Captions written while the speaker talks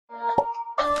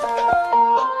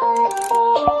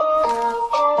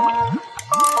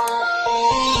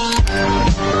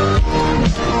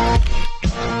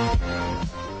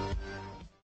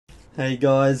Hey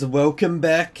guys, welcome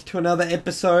back to another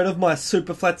episode of my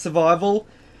Superflat survival.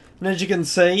 And as you can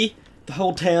see, the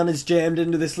whole town is jammed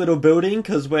into this little building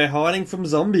because we're hiding from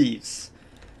zombies.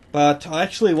 But I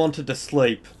actually wanted to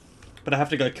sleep. But I have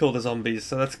to go kill the zombies,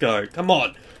 so let's go. Come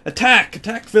on! Attack!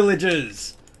 Attack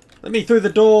villagers! Let me through the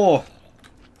door!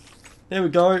 There we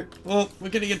go. Oh, we're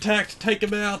getting attacked. Take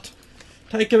him out!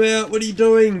 Take him out! What are you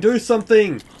doing? Do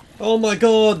something! Oh my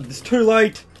god, it's too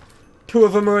late! Two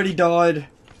of them already died.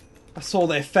 I saw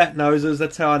their fat noses,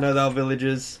 that's how I know they're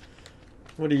villagers.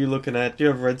 What are you looking at? Do you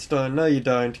have redstone? No you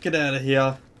don't. Get out of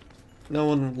here. No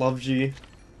one loves you.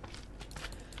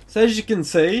 So as you can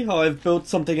see, I've built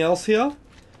something else here.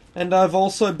 And I've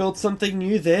also built something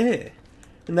new there.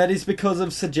 And that is because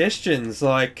of suggestions.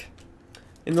 Like,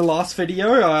 in the last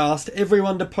video I asked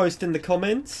everyone to post in the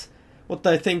comments what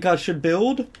they think I should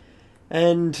build.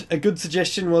 And a good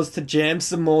suggestion was to jam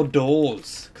some more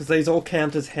doors. Because these all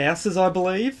count as houses, I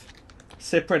believe.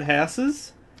 Separate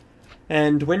houses.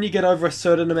 And when you get over a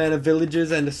certain amount of villages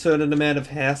and a certain amount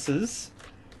of houses,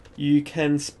 you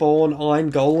can spawn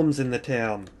iron golems in the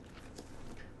town.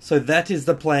 So that is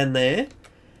the plan there.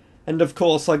 And of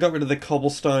course I got rid of the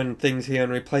cobblestone things here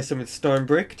and replaced them with stone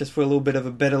brick, just for a little bit of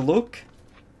a better look.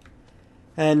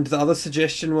 And the other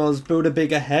suggestion was build a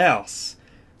bigger house.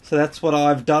 So that's what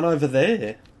I've done over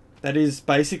there. That is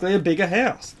basically a bigger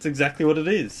house. It's exactly what it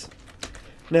is.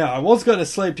 Now, I was going to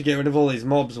sleep to get rid of all these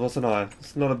mobs, wasn't I?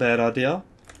 It's not a bad idea.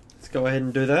 Let's go ahead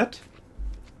and do that.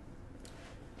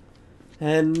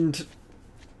 And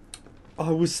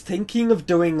I was thinking of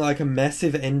doing like a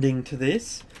massive ending to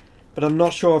this, but I'm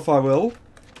not sure if I will.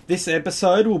 This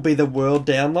episode will be the world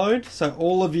download, so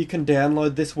all of you can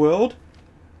download this world.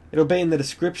 It'll be in the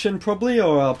description probably,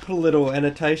 or I'll put a little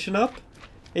annotation up.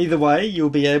 Either way, you'll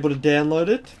be able to download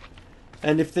it.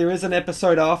 And if there is an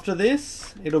episode after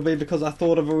this, it'll be because I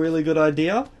thought of a really good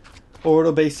idea. Or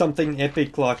it'll be something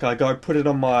epic, like I go put it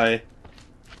on my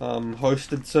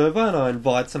hosted server and I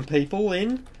invite some people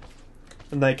in.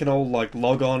 And they can all like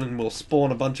log on and we'll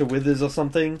spawn a bunch of withers or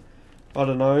something. I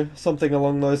don't know, something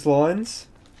along those lines.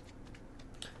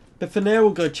 But for now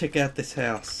we'll go check out this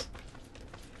house.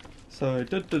 So,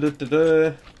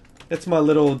 that's my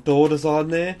little door design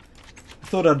there. I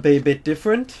thought I'd be a bit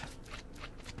different.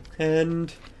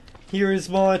 And here is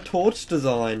my torch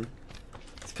design.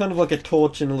 It's kind of like a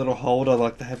torch in a little holder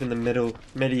like they have in the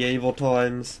medieval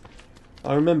times.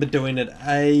 I remember doing it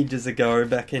ages ago,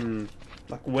 back in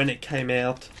like when it came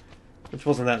out, which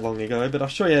wasn't that long ago, but I'll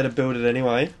show you how to build it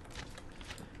anyway.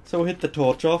 So we'll hit the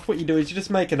torch off. What you do is you just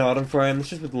make an item frame. It's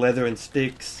just with leather and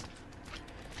sticks.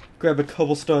 Grab a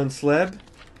cobblestone slab,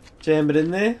 jam it in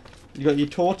there. You got your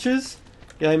torches.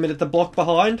 You aim it at the block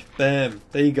behind, bam,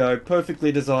 there you go,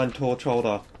 perfectly designed torch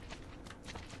holder.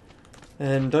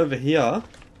 And over here,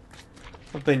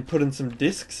 I've been putting some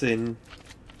discs in,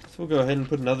 so we'll go ahead and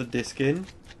put another disc in.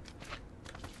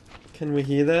 Can we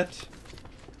hear that?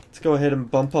 Let's go ahead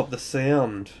and bump up the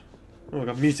sound. Oh, we've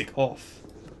got music off.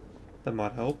 That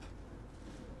might help.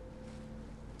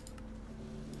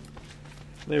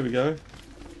 There we go.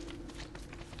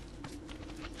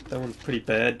 That one's pretty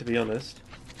bad, to be honest.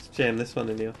 Jam this one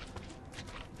in here.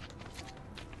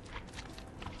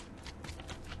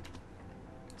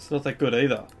 It's not that good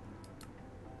either.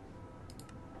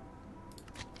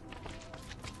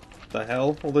 The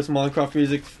hell? All this Minecraft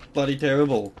music's bloody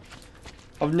terrible.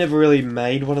 I've never really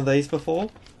made one of these before.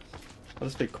 I'll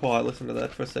just be quiet, listen to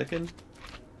that for a second.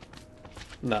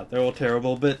 No, they're all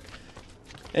terrible, but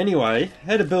anyway,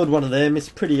 how to build one of them is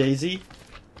pretty easy.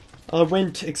 I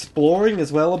went exploring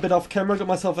as well a bit off camera, got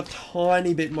myself a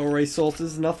tiny bit more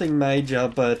resources, nothing major,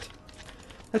 but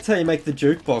that's how you make the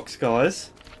jukebox, guys.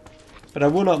 But I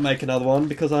will not make another one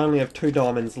because I only have 2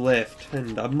 diamonds left,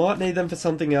 and I might need them for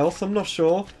something else, I'm not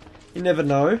sure. You never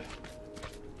know.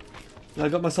 I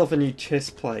got myself a new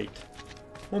chest plate.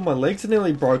 Oh, my legs are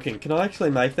nearly broken. Can I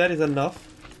actually make that? Is that enough?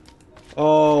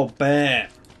 Oh, bam.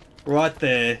 Right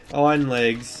there. Iron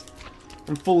legs.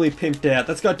 I'm fully pimped out.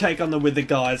 Let's go take on the wither,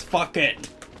 guys. Fuck it.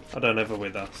 I don't have a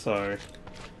wither, so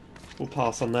we'll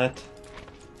pass on that.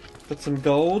 Got some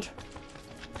gold.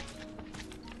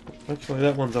 Actually,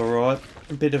 that one's alright.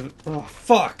 A bit of... Oh,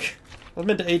 fuck! I was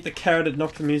meant to eat the carrot. It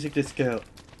knocked the music disc out.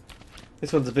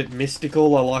 This one's a bit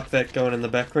mystical. I like that going in the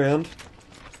background.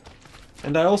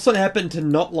 And I also happen to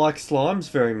not like slimes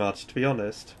very much, to be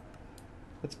honest.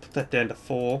 Let's put that down to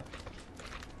 4.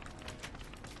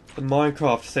 The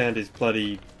Minecraft sound is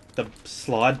bloody... The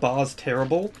slide bar's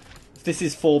terrible. If this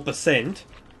is 4%,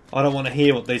 I don't want to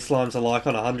hear what these slimes are like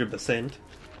on 100%.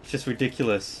 It's just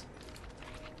ridiculous.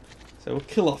 So we'll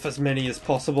kill off as many as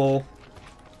possible.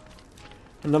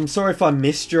 And I'm sorry if I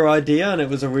missed your idea and it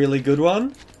was a really good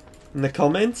one in the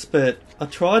comments, but I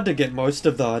tried to get most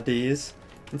of the ideas.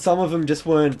 And some of them just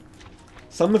weren't...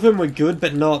 Some of them were good,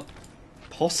 but not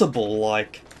possible.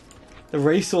 Like, the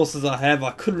resources I have,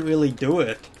 I couldn't really do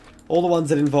it. All the ones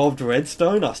that involved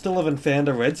redstone, I still haven't found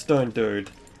a redstone dude.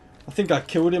 I think I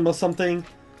killed him or something.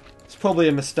 It's probably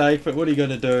a mistake, but what are you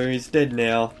gonna do? He's dead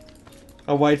now.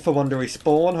 I'll wait for one to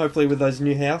respawn. Hopefully with those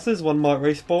new houses, one might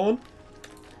respawn.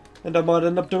 And I might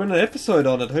end up doing an episode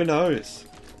on it, who knows.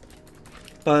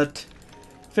 But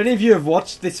if any of you have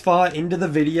watched this far into the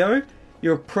video,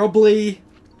 you're probably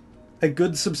a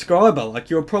good subscriber. Like,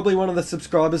 you're probably one of the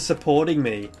subscribers supporting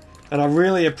me. And I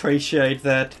really appreciate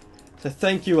that. So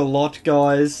thank you a lot,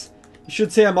 guys. You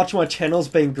should see how much my channel's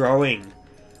been growing.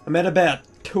 I'm at about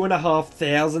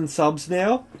 2,500 subs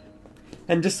now.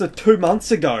 And just 2 months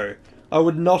ago, I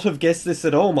would not have guessed this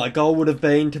at all. My goal would have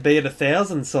been to be at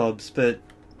 1,000 subs, but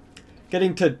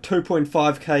getting to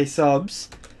 2.5k subs,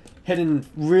 heading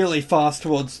really fast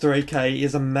towards 3k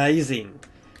is amazing.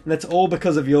 And that's all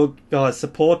because of your guys'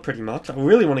 support, pretty much. I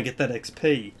really want to get that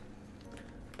XP.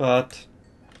 But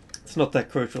it's not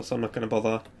that crucial, so I'm not going to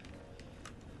bother.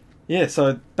 Yeah,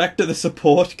 so back to the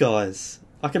support, guys.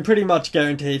 I can pretty much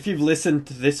guarantee if you've listened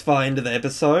to this far into the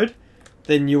episode,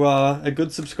 then you are a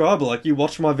good subscriber. Like, you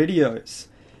watch my videos.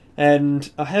 And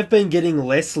I have been getting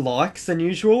less likes than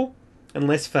usual, and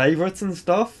less favourites and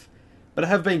stuff, but I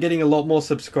have been getting a lot more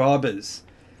subscribers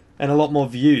and a lot more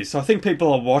views. So I think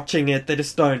people are watching it, they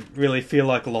just don't really feel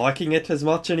like liking it as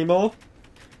much anymore.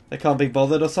 They can't be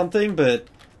bothered or something, but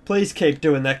please keep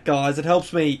doing that, guys. It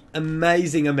helps me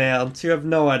amazing amounts. You have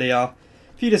no idea.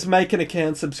 If you just make an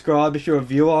account, subscribe if you're a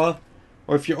viewer,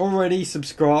 or if you're already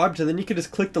subscribed, then you can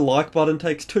just click the like button. It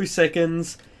takes 2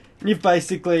 seconds, and you've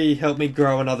basically helped me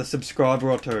grow another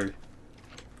subscriber or 2.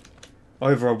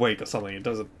 Over a week or something. It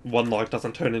doesn't, 1 like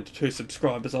doesn't turn into 2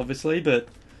 subscribers, obviously, but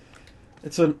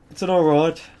it's an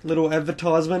alright little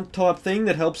advertisement type thing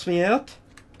that helps me out.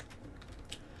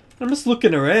 I'm just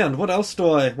looking around. What else do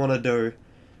I want to do?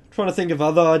 I'm trying to think of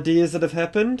other ideas that have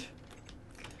happened.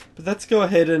 But let's go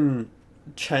ahead and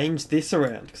change this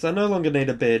around, because I no longer need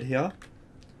a bed here.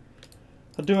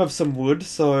 I do have some wood,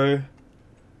 so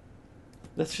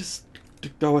let's just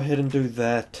go ahead and do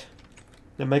that.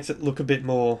 It makes it look a bit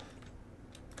more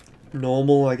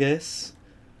normal, I guess.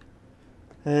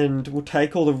 And we'll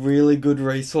take all the really good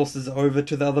resources over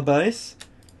to the other base.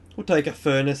 We'll take a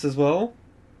furnace as well.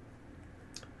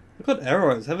 I've got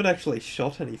arrows. I haven't actually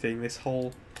shot anything this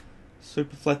whole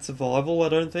Superflat survival, I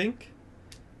don't think.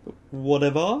 But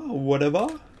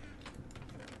whatever.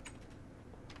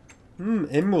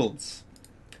 Emeralds.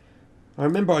 I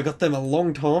remember I got them a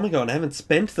long time ago and I haven't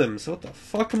spent them, so what the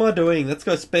fuck am I doing? Let's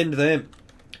go spend them.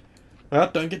 Well,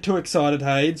 don't get too excited,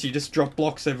 Hades. You just drop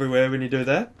blocks everywhere when you do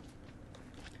that.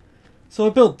 So I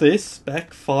built this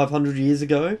back 500 years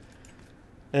ago.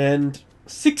 And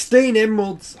 16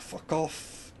 emeralds. Fuck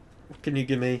off. What can you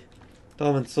give me?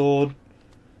 Diamond sword.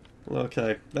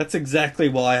 Okay, that's exactly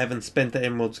why I haven't spent the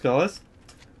emeralds, guys.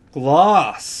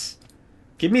 Glass.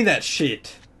 Give me that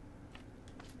shit.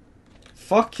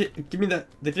 Fuck it. Give me that.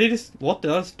 Did he just... What?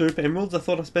 Did I just do for emeralds? I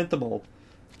thought I spent them all.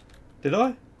 Did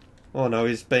I? Oh no,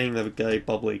 he's being the gay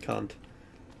bubbly cunt.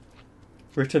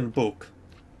 Written book.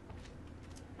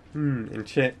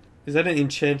 Enchant. Is that an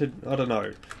enchanted... I don't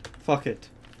know. Fuck it.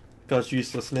 Guy's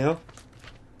useless now.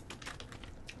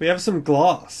 We have some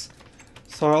glass.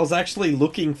 So I was actually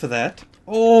looking for that.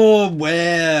 Oh,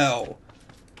 wow.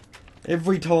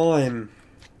 Every time.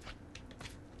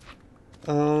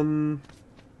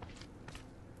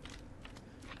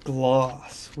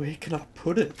 Glass. Where can I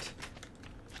put it?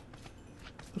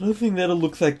 I don't think that'll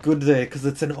look that good there because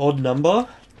it's an odd number.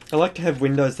 I like to have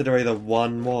windows that are either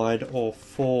 1 wide or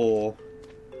 4.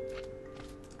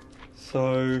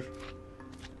 So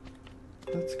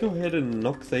let's go ahead and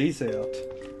knock these out.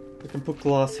 We can put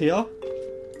glass here.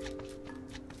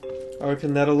 I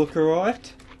reckon that'll look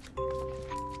alright.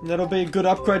 And that'll be a good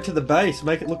upgrade to the base.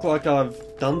 Make it look like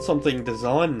I've done something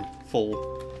designful.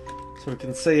 So we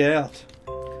can see out.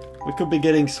 We could be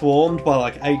getting swarmed by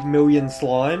like 8 million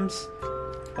slimes.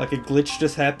 Like a glitch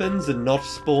just happens and Notch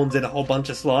spawns in a whole bunch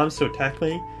of slimes to attack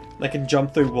me. They can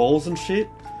jump through walls and shit.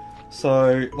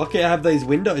 So, lucky I have these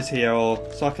windows here,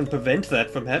 so I can prevent that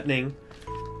from happening.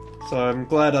 So I'm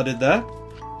glad I did that.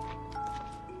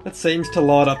 That seems to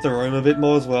light up the room a bit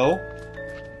more as well.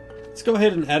 Let's go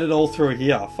ahead and add it all through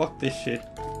here. Fuck this shit.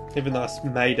 Even though I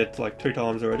made it like 2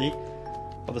 times already.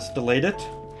 I'll just delete it.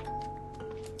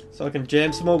 So I can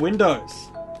jam some more windows.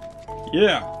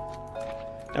 Yeah.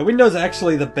 Now windows are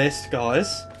actually the best,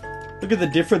 guys. Look at the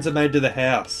difference it made to the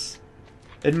house.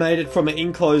 It made it from an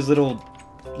enclosed little,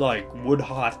 like, wood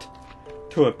hut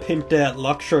to a pimped out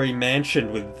luxury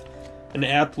mansion with an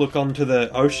outlook onto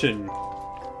the ocean.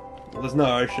 Well, there's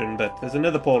no ocean, but there's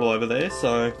another portal over there,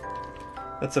 so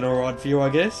that's an alright view, I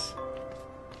guess.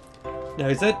 Now,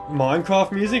 is that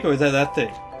Minecraft music, or is that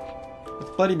thing? It's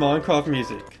bloody Minecraft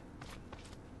music.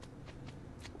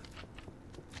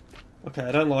 Okay,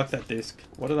 I don't like that disc.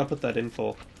 What did I put that in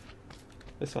for?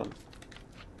 This one.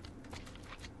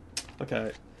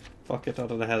 Okay. Fuck it, I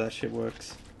don't know how that shit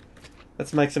works.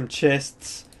 Let's make some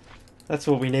chests. That's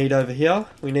what we need over here.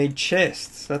 We need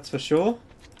chests, that's for sure.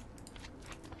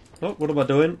 Oh, what am I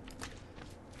doing?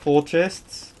 4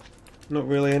 chests. Not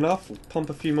really enough. We'll pump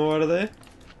a few more out of there.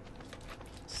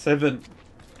 7.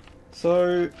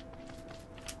 So,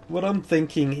 what I'm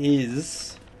thinking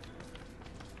is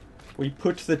we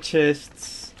put the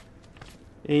chests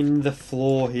in the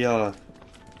floor here.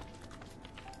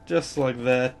 Just like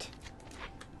that.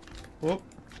 Whoop,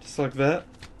 just like that.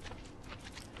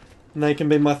 And they can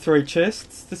be my 3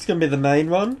 chests. This can be the main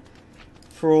one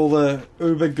for all the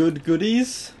uber good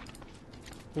goodies.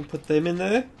 We'll put them in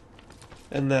there.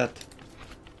 And that.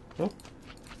 Oh.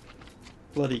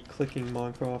 Bloody clicking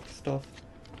Minecraft stuff.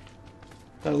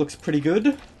 That looks pretty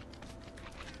good.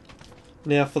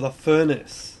 Now for the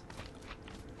furnace.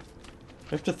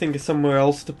 I have to think of somewhere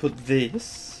else to put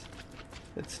this.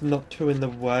 It's not too in the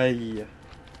way.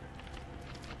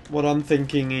 What I'm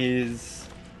thinking is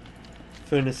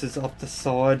furnaces up the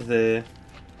side there.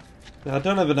 Now I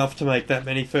don't have enough to make that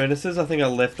many furnaces. I think I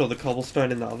left all the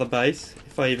cobblestone in the other base,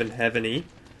 if I even have any.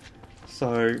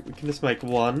 So we can just make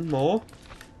 1 more.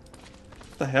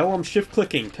 What the hell? I'm shift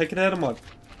clicking. Take it out of my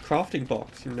crafting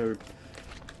box, you noob.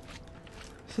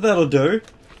 So that'll do.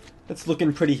 It's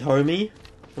looking pretty homey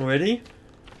already.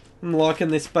 I'm liking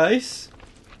this base.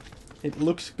 It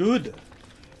looks good.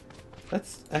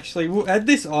 Let's actually, we'll add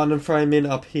this iron frame in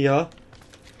up here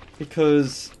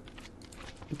because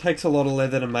it takes a lot of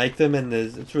leather to make them, and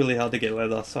it's really hard to get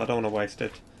leather, so I don't want to waste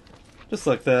it. Just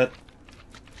like that.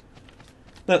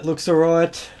 That looks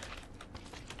alright.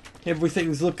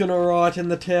 Everything's looking alright in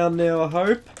the town now, I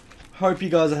hope. Hope you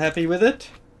guys are happy with it.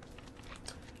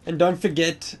 And don't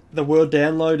forget, the world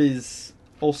download is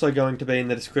also going to be in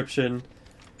the description.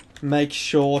 Make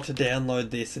sure to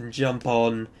download this and jump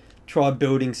on. Try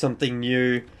building something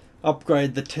new.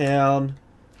 Upgrade the town.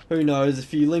 Who knows,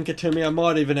 if you link it to me, I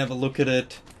might even have a look at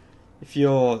it. If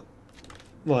you're,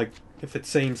 like, if it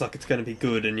seems like it's going to be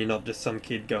good and you're not just some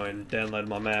kid going, download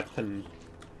my map and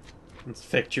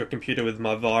infect your computer with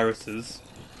my viruses.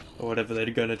 Or whatever they're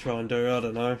going to try and do, I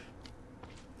don't know.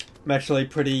 I'm actually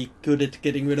pretty good at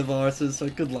getting rid of viruses, so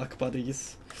good luck,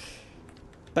 buddies.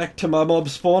 Back to my mob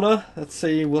spawner. Let's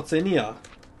see what's in here.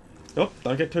 Oh,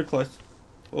 don't get too close.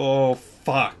 Oh,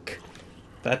 fuck.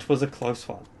 That was a close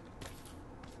one.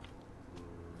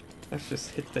 Let's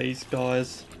just hit these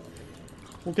guys.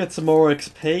 We'll get some more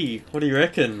XP. What do you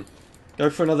reckon? Go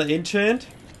for another enchant?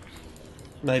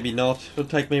 Maybe not. It'll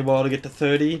take me a while to get to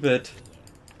 30, but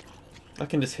I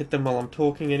can just hit them while I'm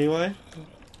talking anyway.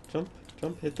 Jump,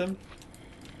 jump, hit them.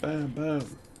 Bam,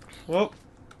 bam. Well,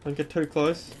 don't get too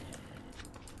close.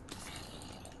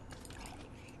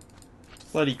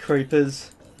 Bloody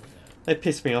creepers. They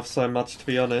piss me off so much, to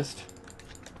be honest.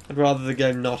 I'd rather the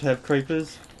game not have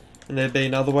creepers and there be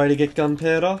another way to get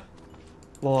gunpowder.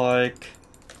 Like,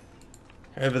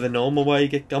 however the normal way you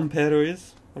get gunpowder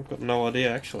is. I've got no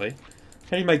idea, actually.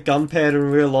 How do you make gunpowder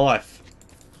in real life?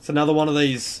 It's another one of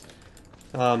these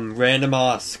random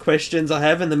ass questions I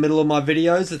have in the middle of my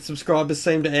videos that subscribers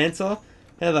seem to answer.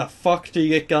 How the fuck do you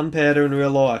get gunpowder in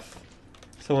real life?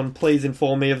 Someone please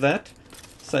inform me of that.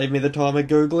 Save me the time of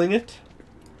Googling it.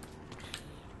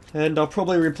 And I'll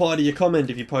probably reply to your comment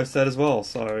if you post that as well,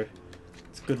 so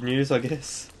it's good news, I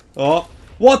guess. Oh,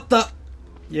 what the?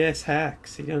 Yes,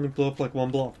 hacks. He only blew up like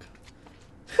 1 block.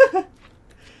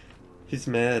 He's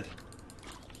mad.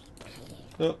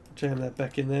 Oh, jam that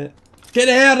back in there. Get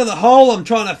out of the hole I'm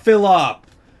trying to fill up!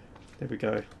 There we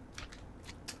go.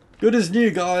 Good as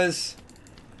new, guys.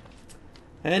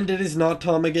 And it is night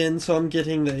time again, so I'm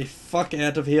getting the fuck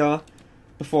out of here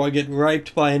before I get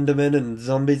raped by Endermen and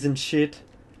zombies and shit.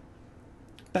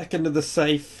 Back into the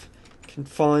safe,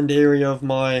 confined area of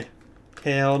my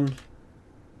town.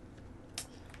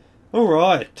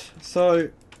 Alright, so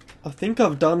I think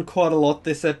I've done quite a lot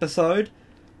this episode.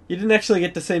 You didn't actually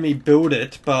get to see me build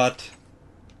it, but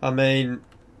I mean,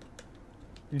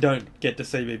 you don't get to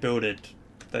see me build it.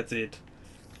 That's it.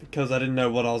 Because I didn't know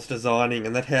what I was designing,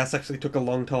 and that house actually took a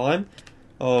long time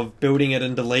of building it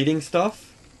and deleting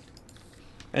stuff.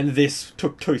 And this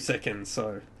took 2 seconds,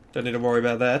 so don't need to worry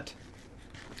about that.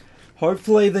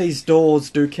 Hopefully these doors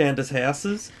do count as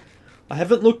houses. I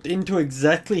haven't looked into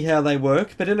exactly how they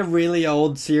work, but in a really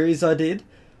old series I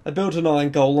built an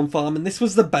iron golem farm, and this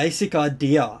was the basic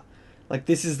idea. Like,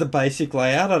 this is the basic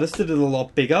layout. I just did it a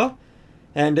lot bigger.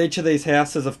 And each of these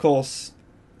houses, of course,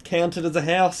 counted as a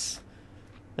house.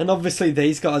 And obviously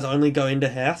these guys only go into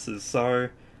houses, so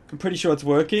I'm pretty sure it's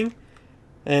working.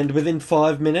 And within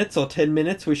 5 minutes or 10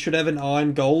 minutes, we should have an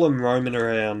iron golem roaming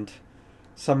around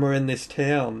somewhere in this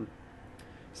town.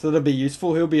 So that'll be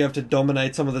useful. He'll be able to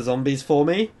dominate some of the zombies for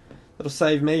me. That'll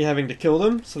save me having to kill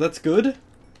them, so that's good.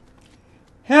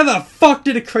 How the fuck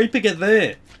did a creeper get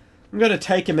there? I'm going to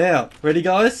take him out. Ready,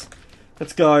 guys?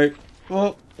 Let's go.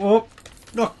 Whoop, whoop.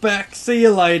 Knock back. See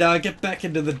you later. Get back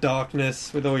into the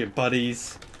darkness with all your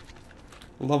buddies.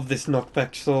 Love this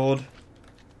knockback sword.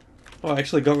 Oh, I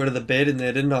actually got rid of the bed in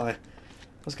there, didn't I? I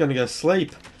was going to go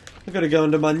sleep. I've got to go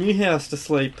into my new house to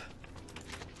sleep.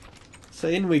 So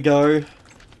in we go.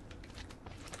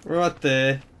 Right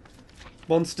there.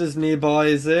 Monsters nearby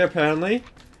is there, apparently.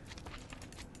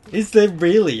 Is there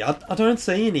really? I don't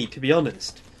see any, to be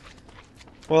honest.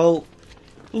 Well,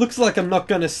 looks like I'm not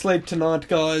going to sleep tonight,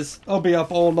 guys. I'll be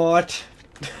up all night.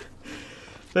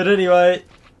 But anyway,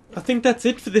 I think that's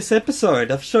it for this episode.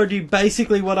 I've showed you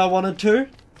basically what I wanted to.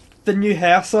 The new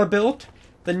house I built.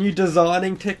 The new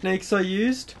designing techniques I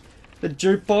used. The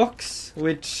jukebox,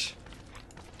 which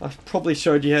I probably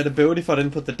showed you how to build if I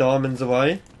didn't put the diamonds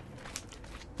away.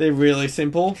 They're really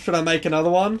simple. Should I make another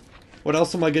one? What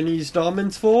else am I going to use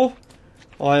diamonds for?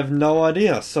 I have no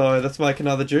idea, so let's make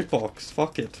another jukebox.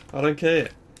 Fuck it. I don't care.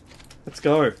 Let's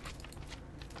go.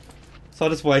 So I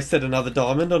just wasted another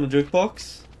diamond on a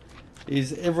jukebox.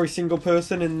 Is every single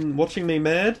person watching me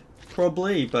mad?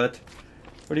 Probably, but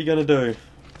what are you going to do?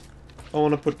 I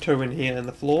want to put 2 in here in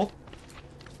the floor.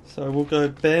 So we'll go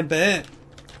bam bam.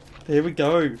 There we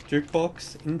go.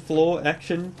 Jukebox, in-floor,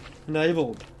 action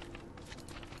enabled.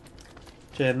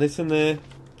 Jam this in there.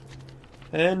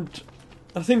 And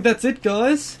I think that's it,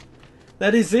 guys.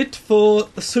 That is it for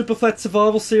the Superflat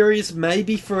Survival Series,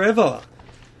 maybe forever.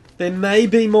 There may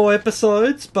be more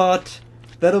episodes, but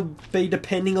that'll be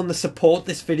depending on the support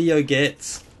this video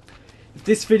gets. If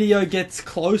this video gets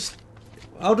close,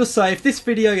 I'll just say if this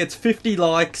video gets 50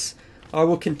 likes, I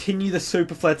will continue the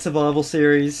Superflat Survival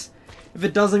Series. If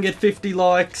it doesn't get 50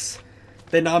 likes,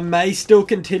 then I may still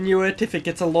continue it if it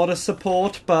gets a lot of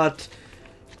support, but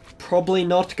probably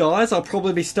not, guys. I'll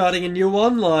probably be starting a new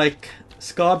one, like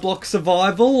Skyblock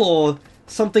Survival or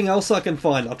something else I can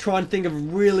find. I'll try and think of a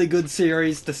really good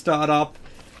series to start up,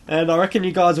 and I reckon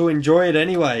you guys will enjoy it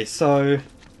anyway, so if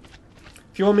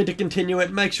you want me to continue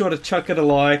it, make sure to chuck it a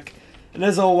like. And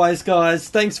as always, guys,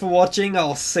 thanks for watching.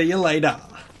 I'll see you later.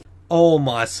 All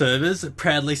my servers are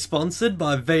proudly sponsored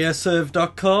by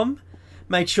voserve.com.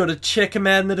 Make sure to check them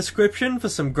out in the description for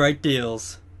some great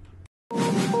deals.